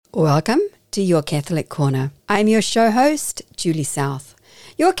Welcome to Your Catholic Corner. I'm your show host, Julie South.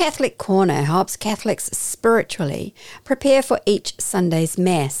 Your Catholic Corner helps Catholics spiritually prepare for each Sunday's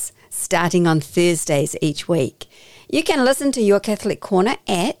Mass, starting on Thursdays each week. You can listen to Your Catholic Corner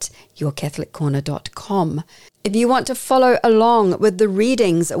at yourcatholiccorner.com. If you want to follow along with the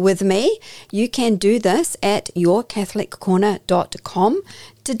readings with me, you can do this at yourcatholiccorner.com.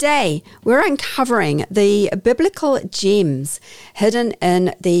 Today, we're uncovering the biblical gems hidden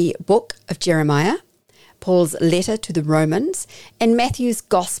in the book of Jeremiah, Paul's letter to the Romans, and Matthew's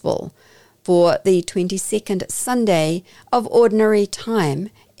Gospel for the 22nd Sunday of Ordinary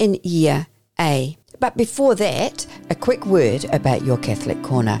Time in Year A. But before that, a quick word about Your Catholic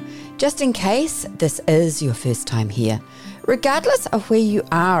Corner, just in case this is your first time here. Regardless of where you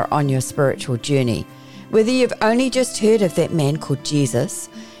are on your spiritual journey, whether you've only just heard of that man called Jesus,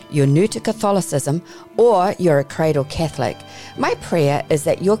 you're new to Catholicism, or you're a cradle Catholic, my prayer is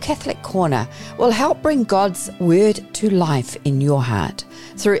that Your Catholic Corner will help bring God's Word to life in your heart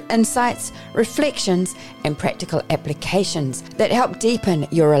through insights, reflections, and practical applications that help deepen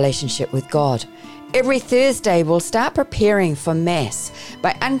your relationship with God. Every Thursday, we'll start preparing for Mass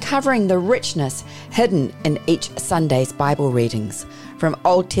by uncovering the richness hidden in each Sunday's Bible readings, from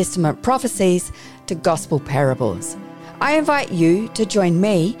Old Testament prophecies to Gospel parables. I invite you to join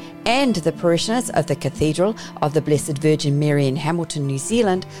me and the parishioners of the Cathedral of the Blessed Virgin Mary in Hamilton, New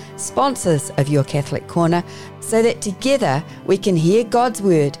Zealand, sponsors of Your Catholic Corner, so that together we can hear God's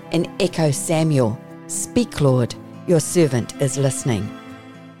Word and echo Samuel. Speak, Lord, your servant is listening.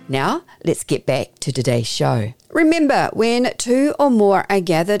 Now, let's get back to today's show. Remember, when two or more are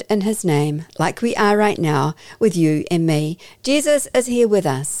gathered in his name, like we are right now with you and me, Jesus is here with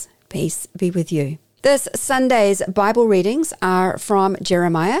us. Peace be with you. This Sunday's Bible readings are from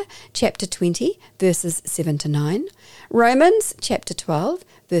Jeremiah chapter 20, verses 7 to 9, Romans chapter 12,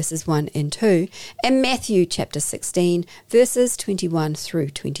 verses 1 and 2, and Matthew chapter 16, verses 21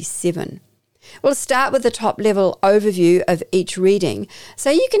 through 27. We'll start with the top-level overview of each reading so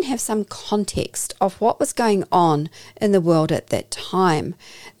you can have some context of what was going on in the world at that time.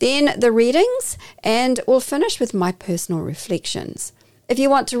 Then the readings, and we'll finish with my personal reflections. If you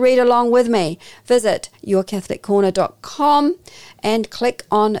want to read along with me, visit yourcatholiccorner.com and click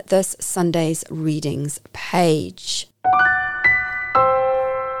on this Sunday's readings page.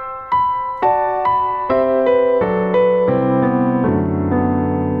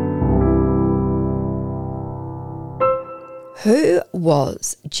 Who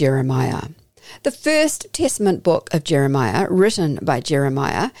was Jeremiah? The First Testament book of Jeremiah, written by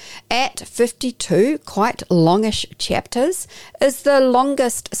Jeremiah, at 52 quite longish chapters, is the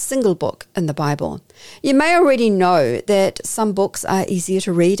longest single book in the Bible. You may already know that some books are easier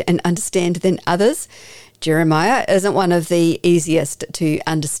to read and understand than others. Jeremiah isn't one of the easiest to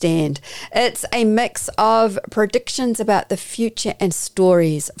understand. It's a mix of predictions about the future and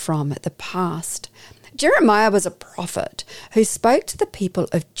stories from the past. Jeremiah was a prophet who spoke to the people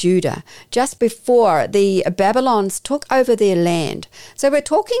of Judah just before the Babylons took over their land. So we're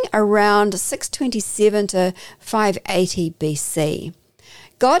talking around 627 to 580 BC.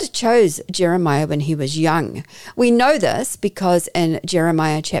 God chose Jeremiah when he was young. We know this because in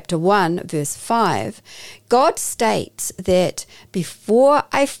Jeremiah chapter 1, verse 5, God states that before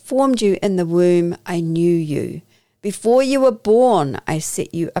I formed you in the womb, I knew you. Before you were born, I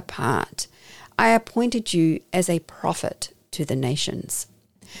set you apart. I appointed you as a prophet to the nations.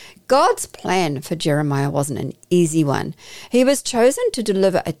 God's plan for Jeremiah wasn't an easy one. He was chosen to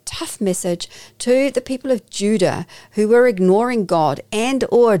deliver a tough message to the people of Judah who were ignoring God and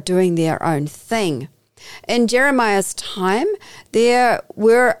or doing their own thing. In Jeremiah's time, there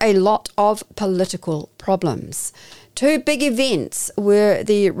were a lot of political problems. Two big events were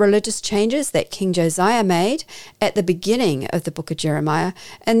the religious changes that King Josiah made at the beginning of the book of Jeremiah,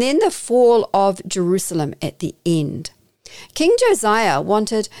 and then the fall of Jerusalem at the end. King Josiah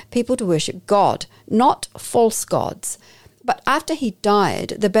wanted people to worship God, not false gods. But after he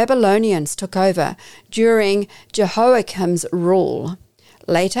died, the Babylonians took over during Jehoiakim's rule.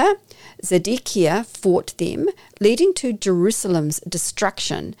 Later, Zedekiah fought them, leading to Jerusalem's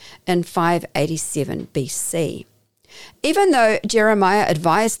destruction in 587 BC. Even though Jeremiah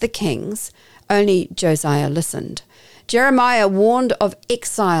advised the kings, only Josiah listened. Jeremiah warned of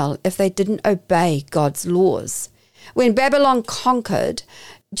exile if they didn't obey God's laws. When Babylon conquered,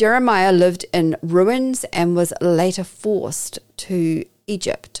 Jeremiah lived in ruins and was later forced to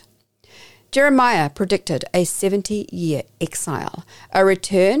Egypt. Jeremiah predicted a 70-year exile, a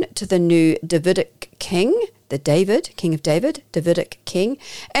return to the new Davidic king, King of David, Davidic king,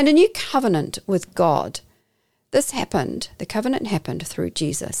 and a new covenant with God. The covenant happened through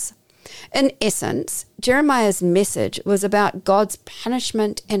Jesus. In essence, Jeremiah's message was about God's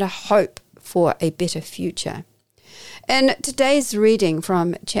punishment and a hope for a better future. In today's reading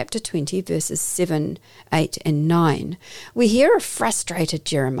from chapter 20, verses 7, 8, and 9, we hear a frustrated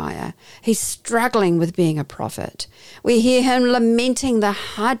Jeremiah. He's struggling with being a prophet. We hear him lamenting the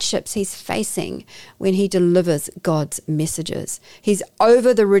hardships he's facing when he delivers God's messages. He's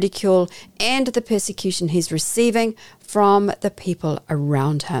over the ridicule and the persecution he's receiving from the people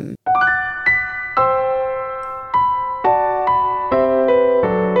around him.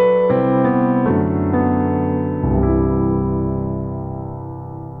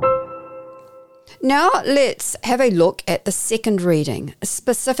 Now let's have a look at the second reading,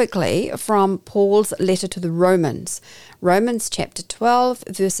 specifically from Paul's letter to the Romans, Romans chapter 12,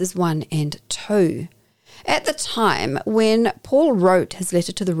 verses 1 and 2. At the time when Paul wrote his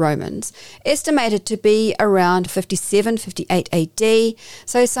letter to the Romans, estimated to be around 57, 58 AD,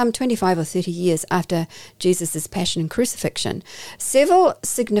 so some 25 or 30 years after Jesus' passion and crucifixion, several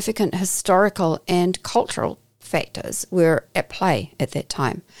significant historical and cultural factors were at play at that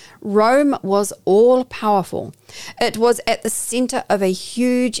time. Rome was all-powerful. It was at the center of a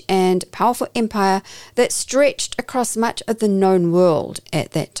huge and powerful empire that stretched across much of the known world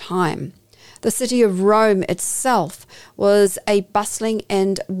at that time. The city of Rome itself was a bustling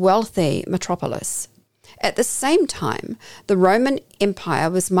and wealthy metropolis. At the same time, the Roman Empire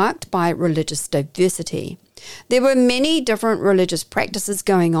was marked by religious diversity. There were many different religious practices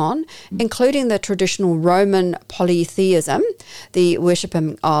going on, including the traditional Roman polytheism, the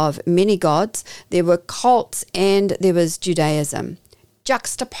worshiping of many gods. There were cults, and there was Judaism.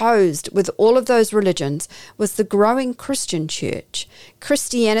 Juxtaposed with all of those religions was the growing Christian church.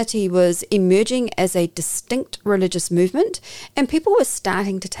 Christianity was emerging as a distinct religious movement, and people were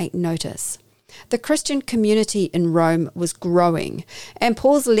starting to take notice. The Christian community in Rome was growing, and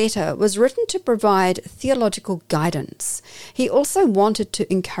Paul's letter was written to provide theological guidance. He also wanted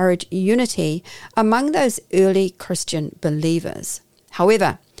to encourage unity among those early Christian believers.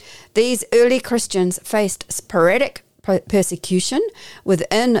 However, these early Christians faced sporadic persecution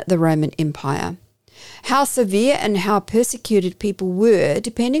within the Roman Empire. How severe and how persecuted people were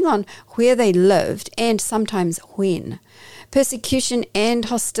depending on where they lived and sometimes when. Persecution and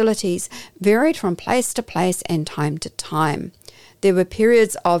hostilities varied from place to place and time to time. There were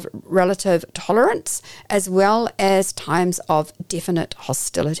periods of relative tolerance as well as times of definite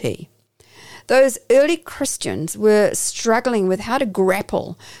hostility. Those early Christians were struggling with how to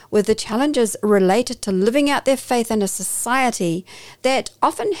grapple with the challenges related to living out their faith in a society that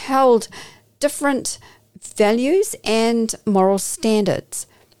often held different values and moral standards.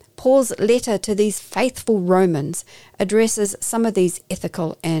 Paul's letter to these faithful Romans addresses some of these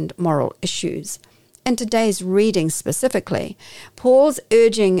ethical and moral issues. In today's reading specifically, Paul's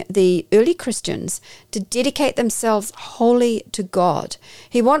urging the early Christians to dedicate themselves wholly to God.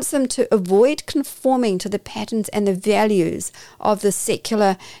 He wants them to avoid conforming to the patterns and the values of the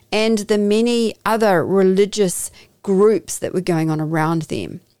secular and the many other religious groups that were going on around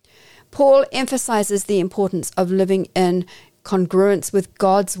them. Paul emphasizes the importance of living in congruence with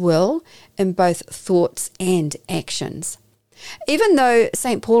God's will in both thoughts and actions. Even though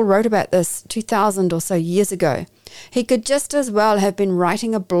St. Paul wrote about this 2,000 or so years ago, he could just as well have been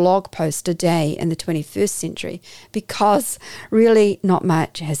writing a blog post today in the 21st century, because really not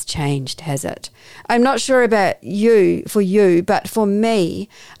much has changed, has it? I'm not sure about you, but for me,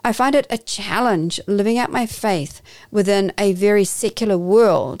 I find it a challenge living out my faith within a very secular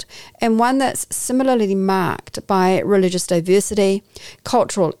world, and one that's similarly marked by religious diversity,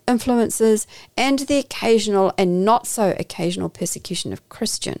 cultural influences, and the occasional and not so occasional persecution of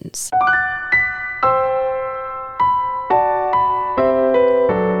Christians.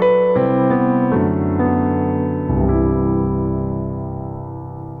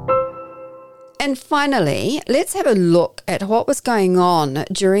 And finally, let's have a look at what was going on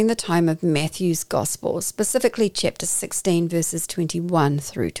during the time of Matthew's Gospel, specifically chapter 16, verses 21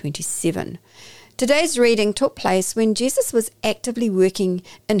 through 27. Today's reading took place when Jesus was actively working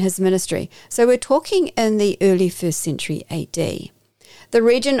in his ministry, so we're talking in the early 1st century AD. The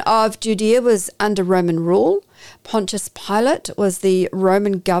region of Judea was under Roman rule. Pontius Pilate was the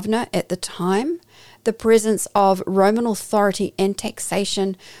Roman governor at the time. The presence of Roman authority and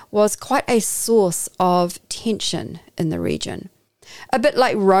taxation was quite a source of tension in the region. A bit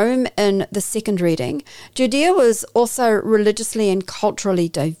like Rome in the second reading, Judea was also religiously and culturally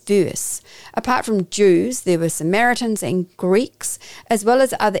diverse. Apart from Jews, there were Samaritans and Greeks, as well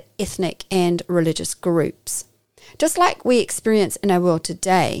as other ethnic and religious groups. Just like we experience in our world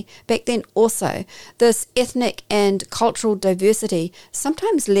today, back then also, this ethnic and cultural diversity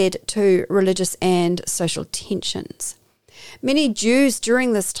sometimes led to religious and social tensions. Many Jews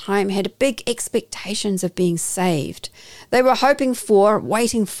during this time had big expectations of being saved. They were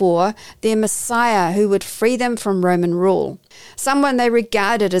waiting for their Messiah who would free them from Roman rule, someone they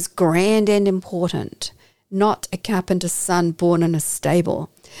regarded as grand and important, not a carpenter's son born in a stable,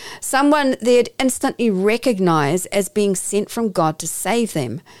 someone they'd instantly recognize as being sent from God to save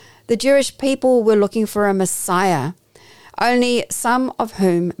them. The Jewish people were looking for a Messiah, only some of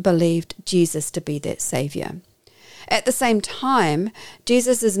whom believed Jesus to be that Savior. At the same time,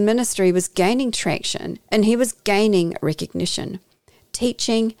 Jesus' ministry was gaining traction and he was gaining recognition,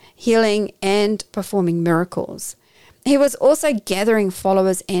 teaching, healing, and performing miracles. He was also gathering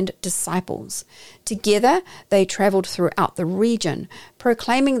followers and disciples. Together, they traveled throughout the region,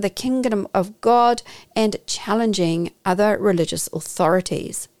 proclaiming the kingdom of God and challenging other religious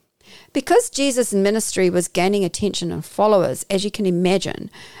authorities. Because Jesus' ministry was gaining attention and followers, as you can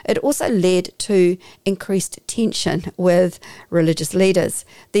imagine, it also led to increased tension with religious leaders.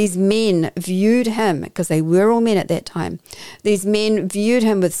 These men viewed him, because they were all men at that time, these men viewed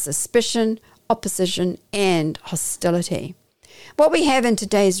him with suspicion, opposition, and hostility. What we have in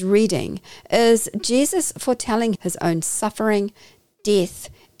today's reading is Jesus foretelling his own suffering, death,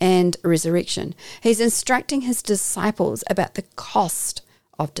 and resurrection. He's instructing his disciples about the cost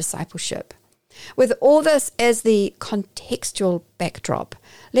of discipleship. With all this as the contextual backdrop,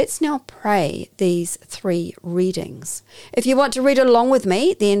 let's now pray these 3 readings. If you want to read along with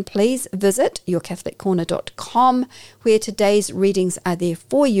me, then please visit yourcatholiccorner.com, where today's readings are there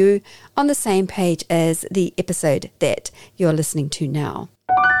for you on the same page as the episode that you're listening to now.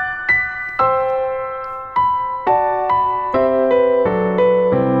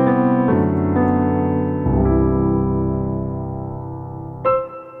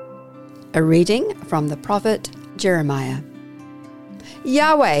 A reading from the prophet Jeremiah.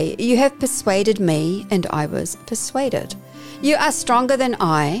 Yahweh, you have persuaded me, and I was persuaded. You are stronger than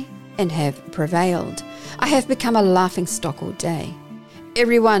I, and have prevailed. I have become a laughingstock all day.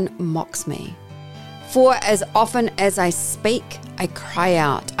 Everyone mocks me. For as often as I speak, I cry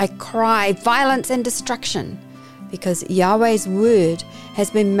out. I cry violence and destruction, because Yahweh's word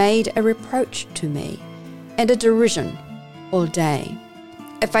has been made a reproach to me, and a derision all day.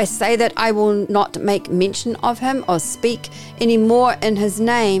 If I say that I will not make mention of him or speak any more in his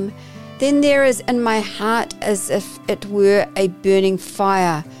name, then there is in my heart as if it were a burning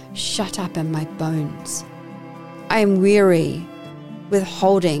fire shut up in my bones. I am weary with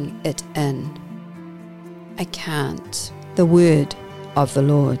holding it in. I can't. The word of the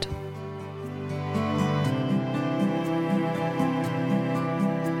Lord.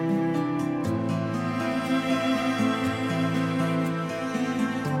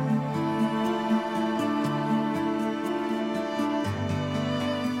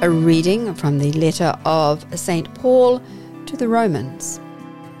 A reading from the letter of St. Paul to the Romans.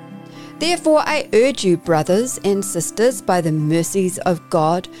 Therefore I urge you, brothers and sisters, by the mercies of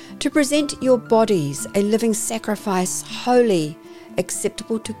God, to present your bodies a living sacrifice, holy,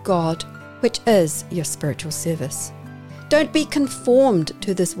 acceptable to God, which is your spiritual service. Don't be conformed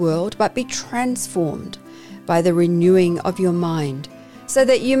to this world, but be transformed by the renewing of your mind, so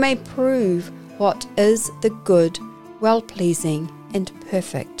that you may prove what is the good, well-pleasing, and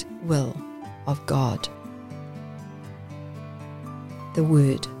perfect will of God. The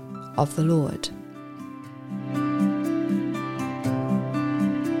word of the Lord.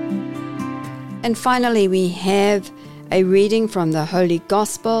 And finally, we have a reading from the Holy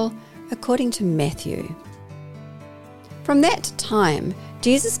Gospel according to Matthew. From that time,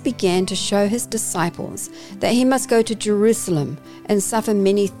 Jesus began to show his disciples that he must go to Jerusalem and suffer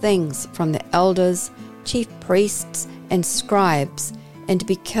many things from the elders, chief priests, and scribes, and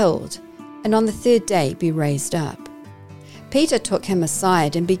be killed, and on the 3rd day be raised up. Peter took him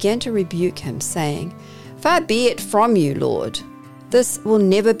aside and began to rebuke him, saying, Far be it from you, Lord, this will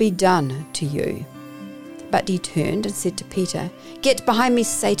never be done to you. But he turned and said to Peter, Get behind me,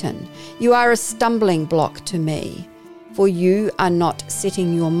 Satan, you are a stumbling block to me, for you are not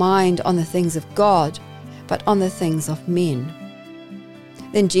setting your mind on the things of God, but on the things of men.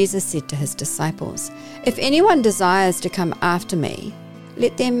 Then Jesus said to his disciples, If anyone desires to come after me,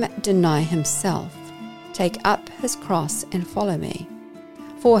 let them deny himself, take up his cross and follow me.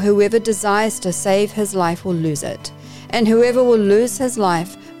 For whoever desires to save his life will lose it, and whoever will lose his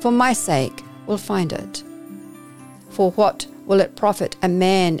life for my sake will find it. For what will it profit a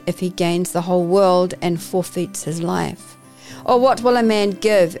man if he gains the whole world and forfeits his life? Or what will a man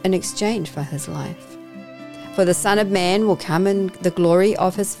give in exchange for his life? For the Son of Man will come in the glory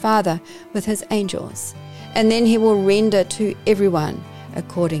of his Father with his angels, and then he will render to everyone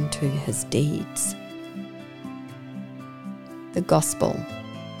according to his deeds. The Gospel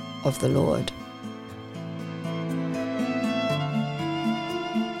of the Lord.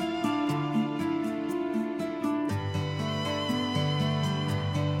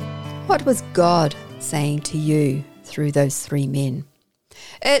 What was God saying to you through those three men?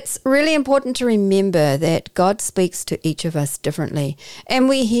 It's really important to remember that God speaks to each of us differently, and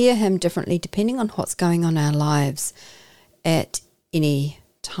we hear him differently depending on what's going on in our lives at any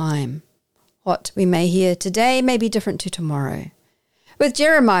time. What we may hear today may be different to tomorrow. With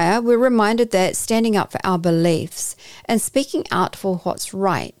Jeremiah, we're reminded that standing up for our beliefs and speaking out for what's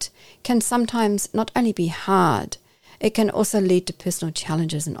right can sometimes not only be hard, it can also lead to personal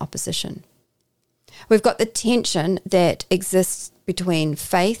challenges and opposition. We've got the tension that exists between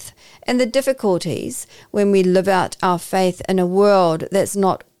faith and the difficulties when we live out our faith in a world that's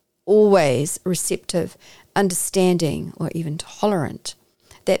not always receptive, understanding, or even tolerant.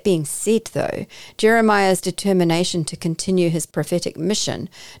 That being said, though, Jeremiah's determination to continue his prophetic mission,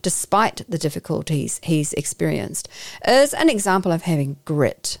 despite the difficulties he's experienced, is an example of having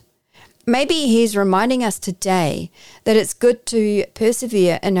grit. Maybe he's reminding us today that it's good to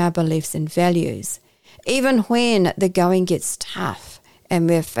persevere in our beliefs and values, even when the going gets tough and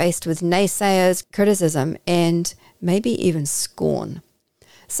we're faced with naysayers, criticism, and maybe even scorn.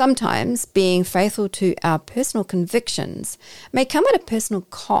 Sometimes being faithful to our personal convictions may come at a personal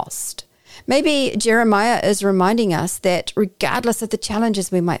cost. Maybe Jeremiah is reminding us that regardless of the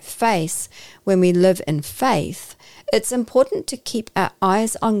challenges we might face when we live in faith, it's important to keep our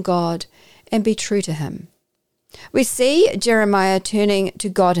eyes on God and be true to him. We see Jeremiah turning to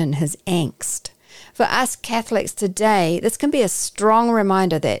God in his angst. For us Catholics today, this can be a strong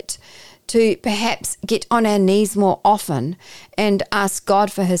reminder that to perhaps get on our knees more often and ask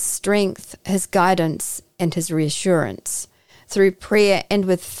God for his strength, his guidance, and his reassurance through prayer and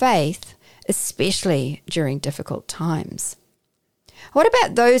with faith, especially during difficult times. What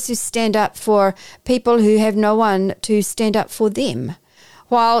about those who stand up for people who have no one to stand up for them?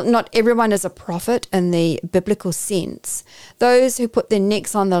 While not everyone is a prophet in the biblical sense, those who put their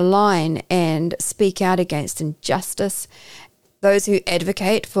necks on the line and speak out against injustice, those who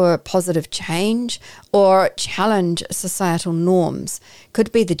advocate for positive change or challenge societal norms,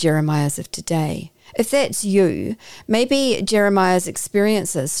 could be the Jeremiahs of today. If that's you, maybe Jeremiah's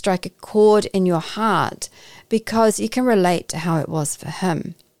experiences strike a chord in your heart because you can relate to how it was for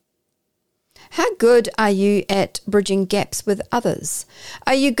him. How good are you at bridging gaps with others?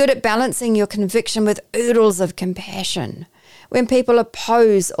 Are you good at balancing your conviction with oodles of compassion? When people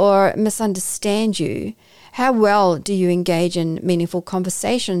oppose or misunderstand you, how well do you engage in meaningful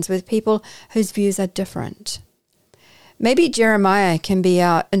conversations with people whose views are different? Maybe Jeremiah can be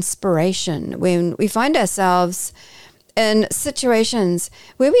our inspiration when we find ourselves in situations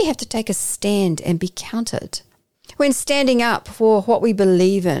where we have to take a stand and be counted. When standing up for what we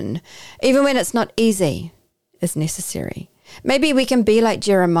believe in, even when it's not easy, is necessary. Maybe we can be like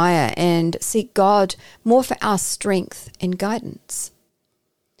Jeremiah and seek God more for our strength and guidance.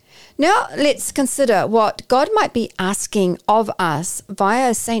 Now let's consider what God might be asking of us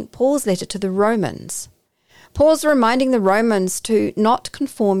via St. Paul's letter to the Romans. Paul's reminding the Romans to not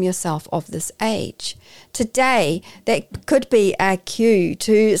conform yourself of this age. Today, that could be our cue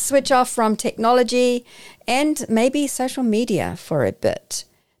to switch off from technology and maybe social media for a bit,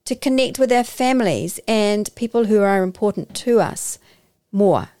 to connect with our families and people who are important to us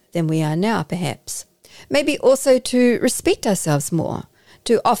more than we are now, perhaps. Maybe also to respect ourselves more,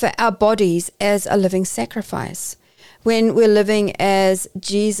 to offer our bodies as a living sacrifice when we're living as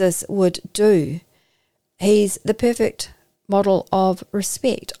Jesus would do. He's the perfect model of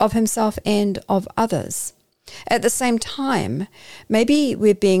respect of himself and of others. At the same time, maybe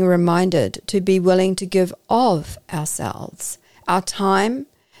we're being reminded to be willing to give of ourselves, our time,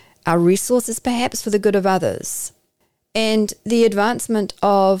 our resources perhaps for the good of others, and the advancement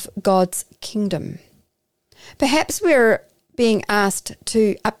of God's kingdom. Perhaps we're being asked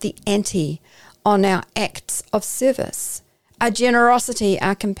to up the ante on our acts of service, our generosity,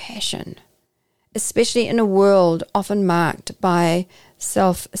 our compassion, especially in a world often marked by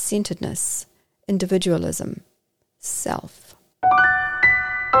self-centeredness, individualism, self.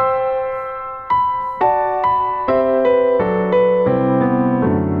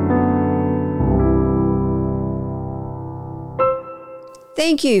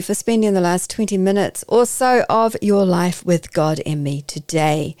 Thank you for spending the last 20 minutes or so of your life with God and me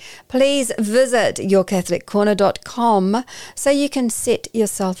today. Please visit yourcatholiccorner.com so you can set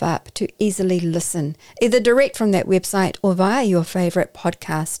yourself up to easily listen, either direct from that website or via your favourite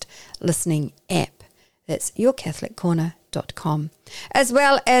podcast listening app. That's yourcatholiccorner.com. As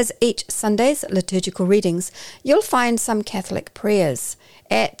well as each Sunday's liturgical readings, you'll find some Catholic prayers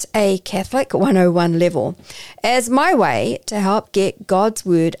at a Catholic 101 level as my way to help get God's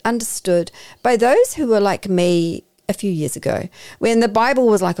word understood by those who were like me a few years ago when the Bible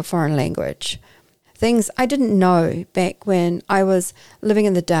was like a foreign language. Things I didn't know back when I was living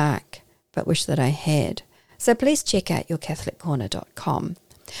in the dark but wish that I had. So please check out yourcatholiccorner.com.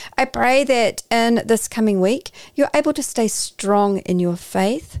 I pray that in this coming week you're able to stay strong in your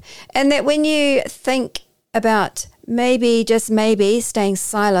faith, and that when you think about maybe, just maybe, staying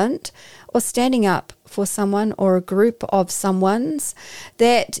silent or standing up for someone or a group of someone's,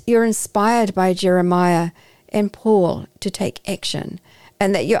 that you're inspired by Jeremiah and Paul to take action,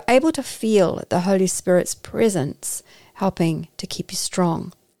 and that you're able to feel the Holy Spirit's presence helping to keep you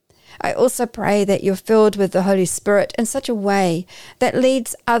strong. I also pray that you're filled with the Holy Spirit in such a way that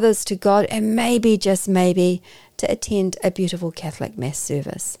leads others to God, and maybe, just maybe, to attend a beautiful Catholic Mass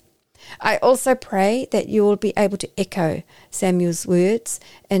service. I also pray that you will be able to echo Samuel's words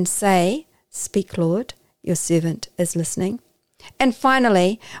and say, "Speak, Lord, your servant is listening." And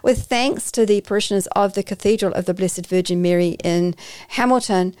finally, with thanks to the parishioners of the Cathedral of the Blessed Virgin Mary in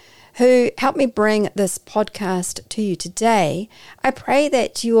Hamilton, who helped me bring this podcast to you today, I pray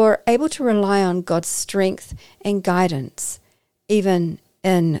that you are able to rely on God's strength and guidance, even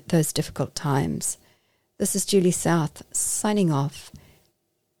in those difficult times. This is Julie South, signing off.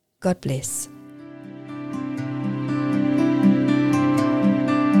 God bless.